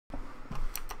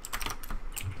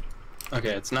Okay,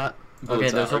 it's not. Okay,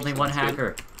 Blitz there's hours, only so one it's good.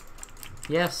 hacker.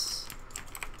 Yes.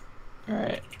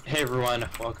 Alright. Hey everyone,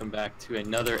 welcome back to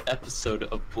another episode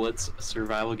of Blitz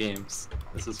Survival Games.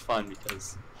 This is fun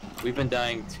because we've been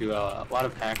dying to a lot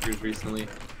of hackers recently.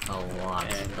 A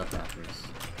lot And of hackers.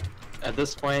 at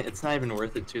this point, it's not even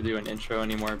worth it to do an intro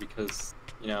anymore because,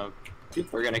 you know,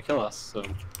 people are gonna kill us. So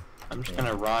I'm just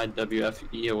gonna rod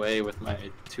WFE away with my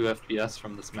 2 FPS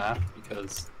from this map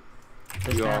because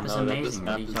This you all map is know that this amazing.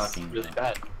 map What are you is talking really about?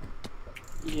 bad.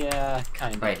 Yeah,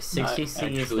 kind of. Right,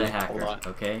 60C is the a hacker, lot.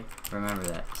 okay? Remember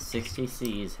that.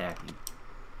 60C is hacking.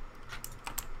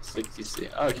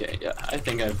 60C. Okay, yeah. I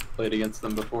think I've played against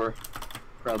them before.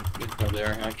 Probably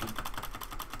are hacking.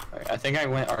 Alright, I think I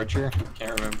went Archer.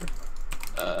 Can't remember.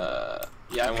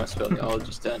 Yeah, I went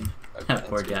Speleologist then. Okay,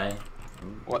 Poor that's good. guy.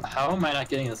 What? How am I not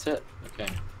getting this hit? Okay,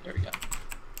 there we go.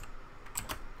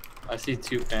 I see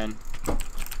 2-pan.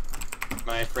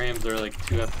 My frames are like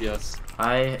 2 FPS.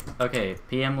 Okay,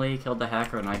 PM Lee killed the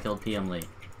hacker and I killed PM Lee.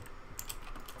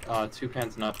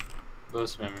 2-pan's not low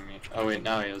spamming me. Oh wait,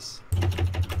 now he is.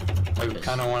 I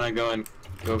kind of want to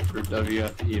go for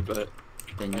WFE, but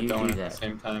Then I you don't do at that. the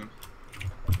same time.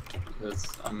 Because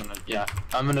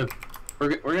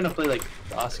we're gonna play like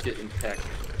basket and peck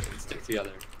and stick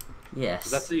together. Yes.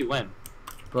 'Cause that's how you win.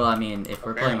 Well, I mean, if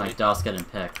we're playing like Apparently. Dosket and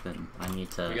Peck, then I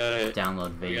need to gotta-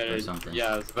 download vape or something.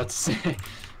 Yeah, I was about to say, we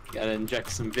gotta inject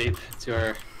some vape to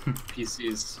our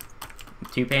PCs.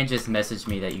 Two-Pan just messaged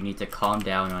me that you need to calm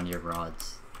down on your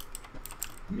rods.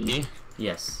 Me?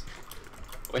 Yes.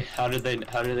 Wait, how did they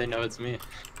know it's me?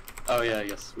 Oh yeah, I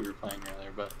guess we were playing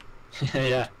earlier, but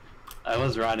yeah, I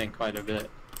was rodding quite a bit.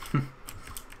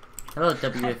 Hello,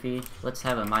 WFE. Let's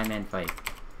have a my man fight.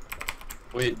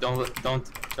 Wait, don't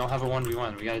have a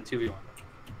 1v1. We got a 2v1.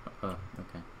 Oh,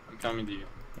 okay. I'm coming to you.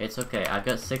 It's okay. I've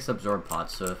got 6 absorb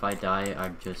pots, so if I die,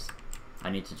 I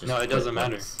need to just. No, it doesn't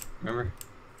matter. Blitz. Remember?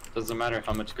 Doesn't matter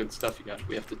how much good stuff you got.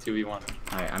 We have to 2v1.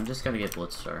 Alright, I'm just gonna get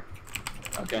Blitz Star.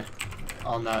 Okay.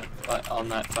 I'll not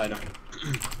fight him.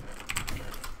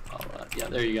 Yeah,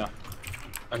 there you go.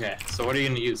 Okay, so what are you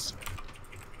gonna use?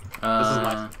 This is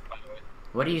my, by the way.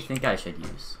 What do you think I should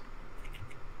use?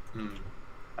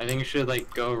 I think you should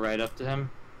like go right up to him,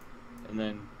 and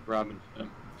then rob him.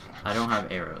 I don't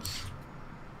have arrows.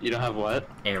 You don't have what?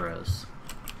 Arrows.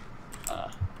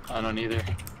 I don't either.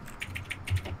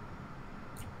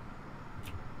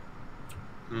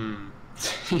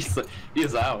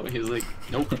 He's out. He's like,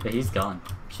 nope. He's gone.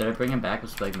 Should I bring him back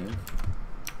with Spike Move?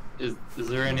 Is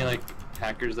there any like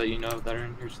hackers that you know that are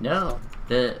in here? No.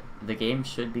 The game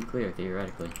should be clear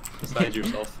theoretically. Besides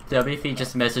yourself. WFE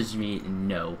just messaged me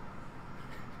no.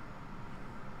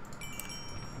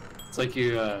 It's like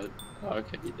you. Oh,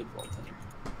 okay, you did Vault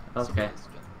Hunter. Okay.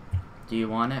 Do you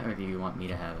want it or do you want me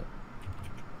to have it?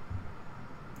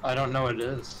 I don't know what it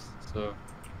is, so.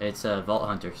 It's a Vault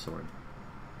Hunter sword.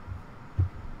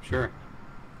 Sure.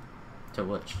 To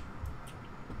which?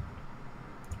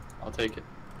 I'll take it.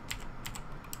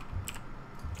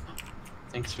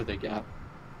 Thanks for the gap.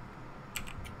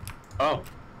 Oh.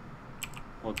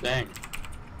 Well, dang.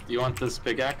 Do you want this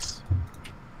pickaxe?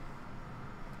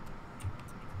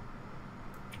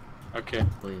 Okay.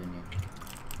 Believe in you.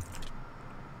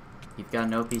 You've got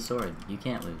an OP sword. You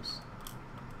can't lose.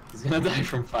 He's gonna die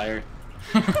from fire.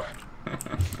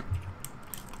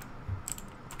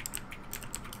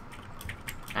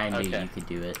 I knew Okay. you could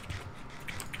do it.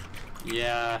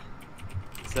 Yeah.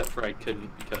 Except for I couldn't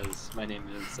because my name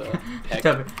is Peck.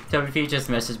 WFE just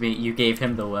messaged me. You gave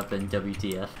him the weapon.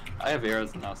 WTF. I have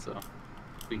arrows now, so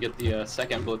if we get the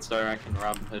second Blitz Star, I can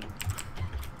Robin Hood.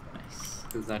 Nice.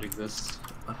 Because that exists.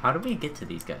 How do we get to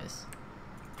these guys?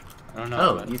 I don't know.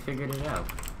 Oh, but you figured it out.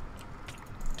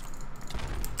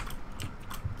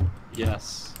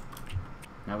 yes.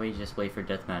 Now we just wait for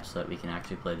deathmatch so that we can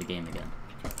actually play the game again.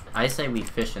 I say we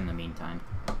fish in the meantime.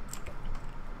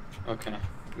 Okay.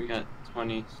 We got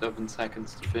 27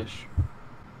 seconds to fish.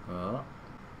 Oh,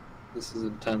 This is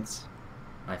intense.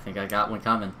 I think I got one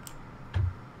coming.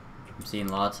 I'm seeing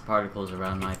lots of particles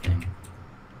around my thing.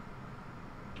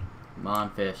 Come on,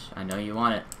 fish. I know you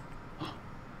want it.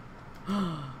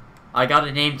 I got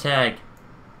a name tag.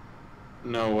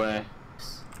 No way.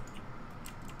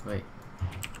 Wait,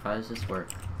 how does this work?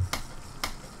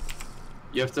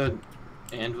 You have to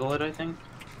anvil it, I think?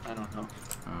 I don't know.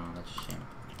 Oh, that's a shame.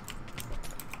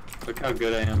 Look how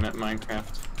good I am at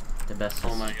Minecraft. The best.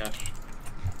 Oh my gosh.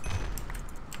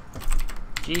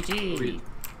 GG!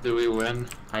 Did we win?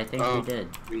 I think we did.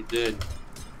 We did.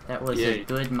 That was Yay. a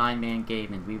good My Man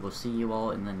game, and we will see you all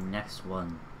in the next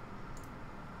one.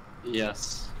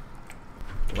 Yes.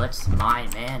 Let's My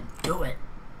Man do it!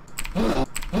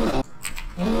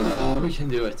 we can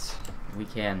do it. We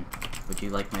can. Would you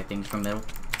like my things from middle?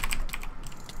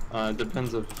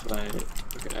 Depends if I...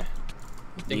 Okay.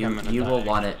 I think I'm gonna You die. will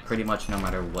want it pretty much no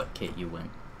matter what kit you win.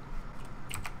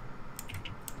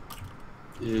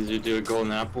 Did you do a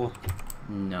golden apple?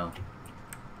 No.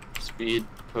 Speed,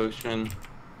 potion.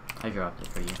 I dropped it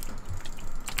for you.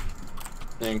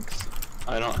 Thanks.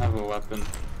 I don't have a weapon.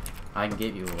 I can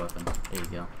give you a weapon. There you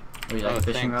go. Would you like Oh, a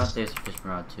fishing thanks. rod? There's a fishing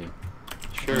rod too.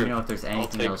 Sure. Let me know if there's I'll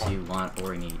anything take else one. you want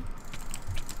or need.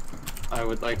 I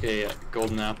would like a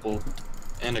golden apple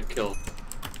and a kill.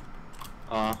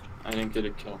 I didn't get a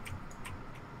kill.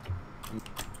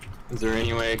 Is there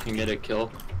any way I can get a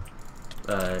kill?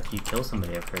 If you kill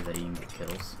somebody, I've heard that you can get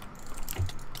kills.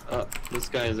 This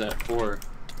guy is at 4.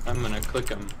 I'm gonna click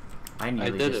him. I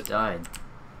nearly did just it. died.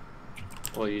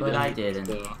 Well, you But didn't. I didn't.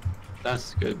 So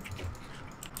that's good.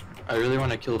 I really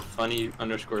want to kill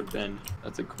funny_Ben.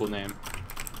 That's a cool name.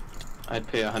 I'd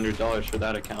pay $100 for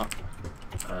that account.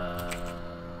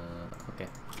 Okay.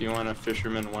 Do you want a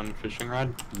fisherman 1 fishing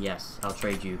rod? Yes, I'll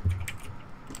trade you.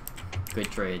 Good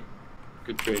trade.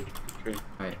 Good trade. Good trade.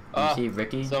 Alright, Ah, you see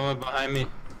Ricky? Someone behind me.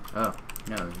 Oh,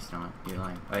 no, he's not. You're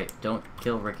lying. Alright, don't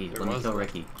kill Ricky. There Let me was kill one.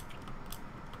 Ricky.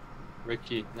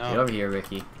 Ricky, Get no. over here,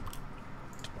 Ricky.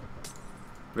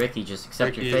 Ricky, just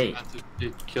accept Ricky your fate. is about to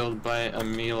be killed by a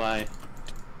melee.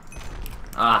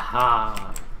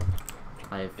 Aha!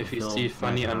 I have If you fulfilled see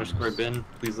my funny_Ben, promise.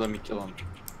 please let me kill him.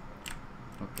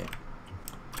 Okay.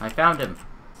 I found him!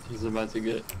 He's about to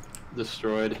get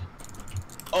destroyed.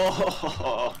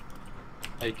 Oh!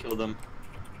 I killed him.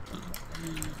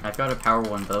 I've got a power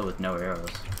 1 bow with no arrows.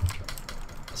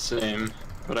 Same,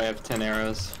 but I have 10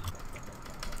 arrows.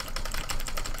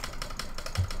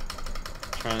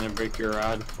 Trying to break your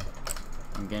rod.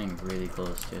 I'm getting really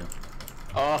close too.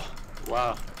 Oh,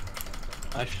 wow.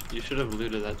 You should have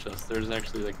looted that chest. There's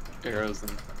actually like arrows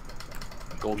and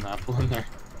a golden apple in there.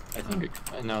 I think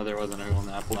I know there wasn't a golden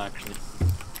apple actually.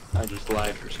 I just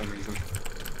lied for some reason.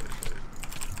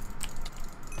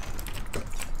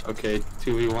 Okay,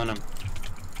 2v1 him.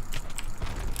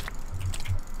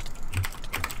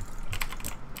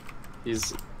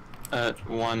 He's at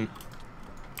 1.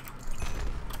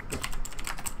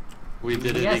 We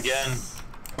did it Yes! again.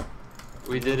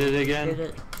 We did it again. Did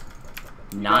it.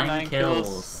 got 9 9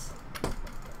 kills.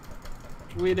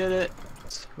 We did it.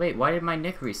 Wait, why did my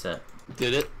nick reset?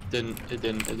 Did it? Didn't. It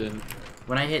didn't. It didn't.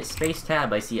 When I hit space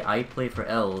tab, I see I play for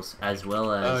L's as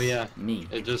well as Oh, yeah. me.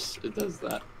 It does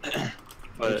that.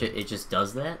 But It just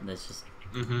does that? That's just...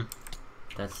 mm-hmm.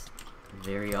 That's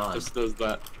very odd. Just does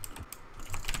that.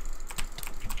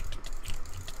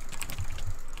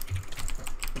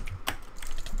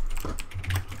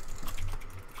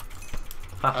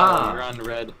 Haha! You're on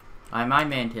red. I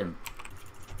manned him.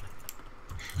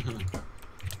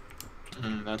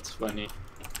 That's funny.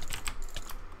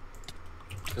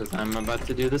 Because I'm about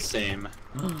to do the same.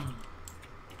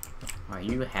 Are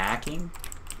you hacking?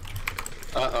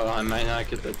 Uh-oh, I might not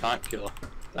get the taunt kill.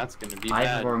 That's gonna be I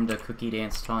bad. performed a cookie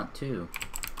dance taunt too.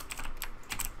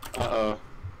 Uh-oh.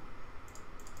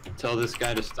 Tell this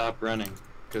guy to stop running.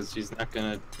 Because he's not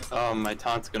gonna... Oh, my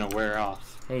taunt's gonna wear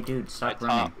off. Hey dude, stop My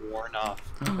running. taunt worn off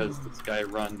because this guy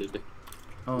runned.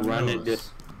 Oh Run no. it.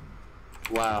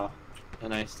 Wow.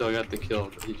 And I still got the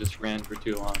kill, but he just ran for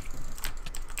too long.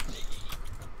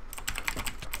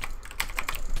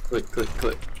 Click, click,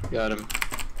 click. Got him.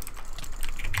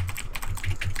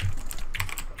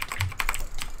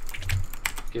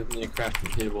 Give me a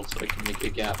crafting table so I can make a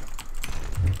gap.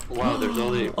 Wow, there's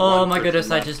only Oh one my person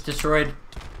goodness, I left. just destroyed.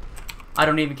 I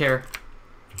don't even care.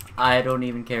 I don't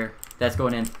even care. That's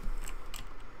going in.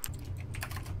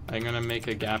 I'm gonna make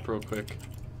a gap real quick.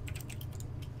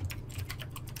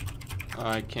 Oh,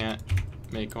 I can't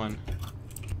make one.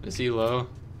 Is he low?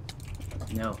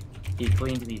 No. He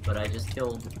cleaned me, but I just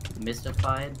killed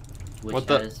Mystified, which What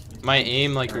the- has My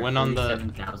aim like went on the...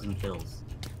 47,000 kills.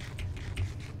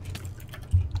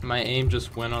 My aim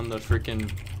just went on the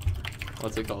freaking...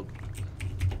 What's it called?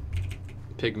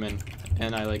 Pigman.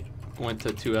 And I like went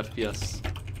to 2 FPS.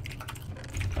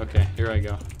 Okay, here I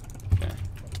go. Okay.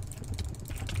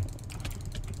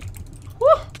 Woo!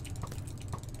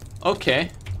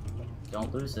 Okay.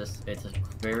 Don't lose this. It's a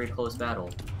very close battle.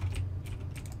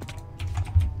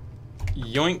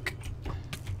 Yoink.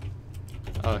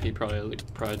 Oh, he probably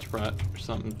like Proj brought or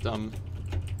something dumb.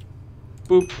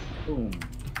 Boop. Boom.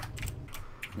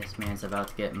 This man's about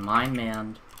to get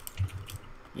manned.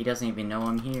 He doesn't even know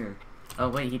I'm here. Oh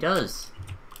wait, he does.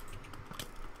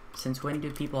 Since when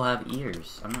do people have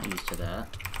ears? I'm not used to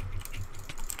that.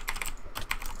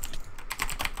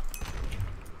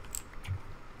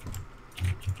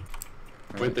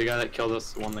 Right? Wait, the guy that killed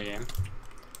us won the game?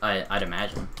 I'd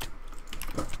imagine.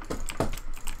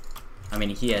 I mean,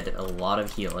 he had a lot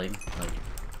of healing. Like,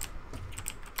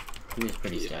 he was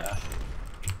pretty stacked.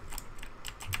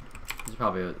 He's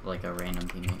probably like a random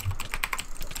teammate.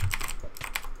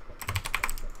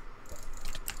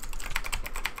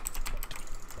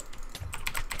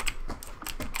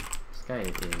 This guy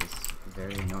is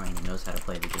very annoying and knows how to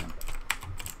play the game.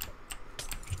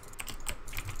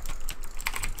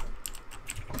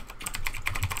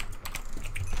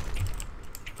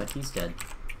 But he's dead.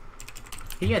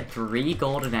 He had 3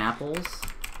 golden apples?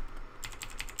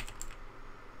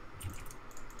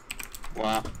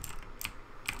 Wow.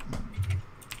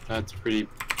 That's pretty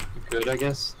good, I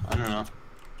guess. I don't know.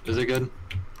 Is it good?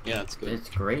 Yeah, it's good. It's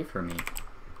great for me.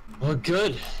 Well,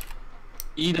 good.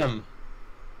 Eat them.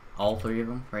 All 3 of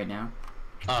them right now?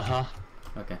 Uh-huh.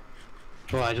 Okay.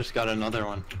 Oh, I just got another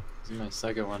one. This is my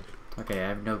second one. Okay, I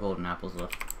have no golden apples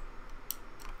left.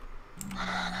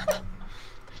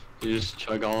 You just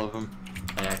chug all of them.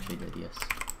 I actually did, yes.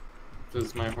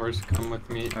 Does my horse come with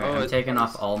me? Alright, I'm taking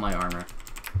off all my armor.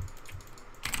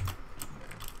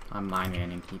 I'm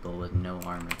mind-manning people with no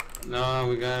armor. No,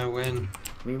 we gotta win.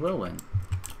 We will win.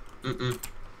 Mm-mm.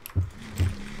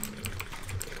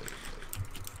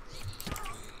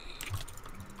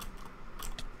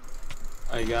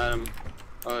 I got him.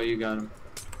 Oh, you got him.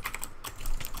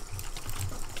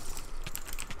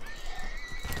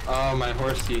 Oh, my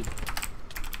horsey.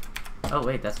 Oh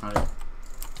wait, that's not it.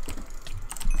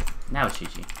 Now it's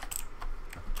GG.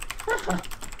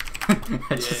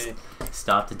 I just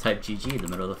stopped to type GG in the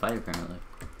middle of the fight apparently.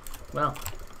 Well,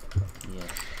 yeah.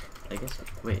 I guess,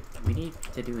 wait, we need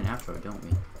to do an outro, don't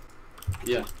we?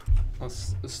 Yeah.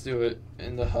 Let's do it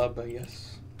in the hub, I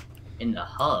guess. In the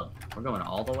hub? We're going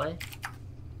all the way?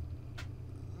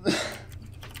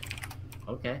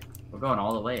 Okay. We're going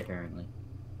all the way apparently.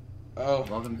 Oh.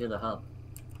 Welcome to the hub.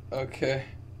 Okay.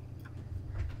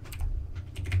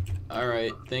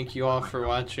 Alright, thank you all for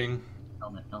watching.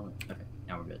 Helmet. Okay,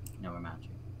 now we're good. Now we're matching.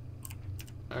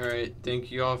 Alright,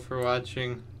 thank you all for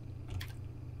watching.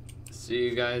 See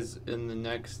you guys in the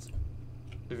next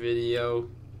video.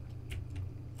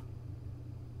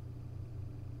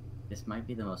 This might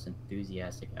be the most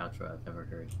enthusiastic outro I've ever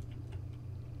heard.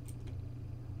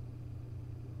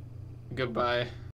 Goodbye.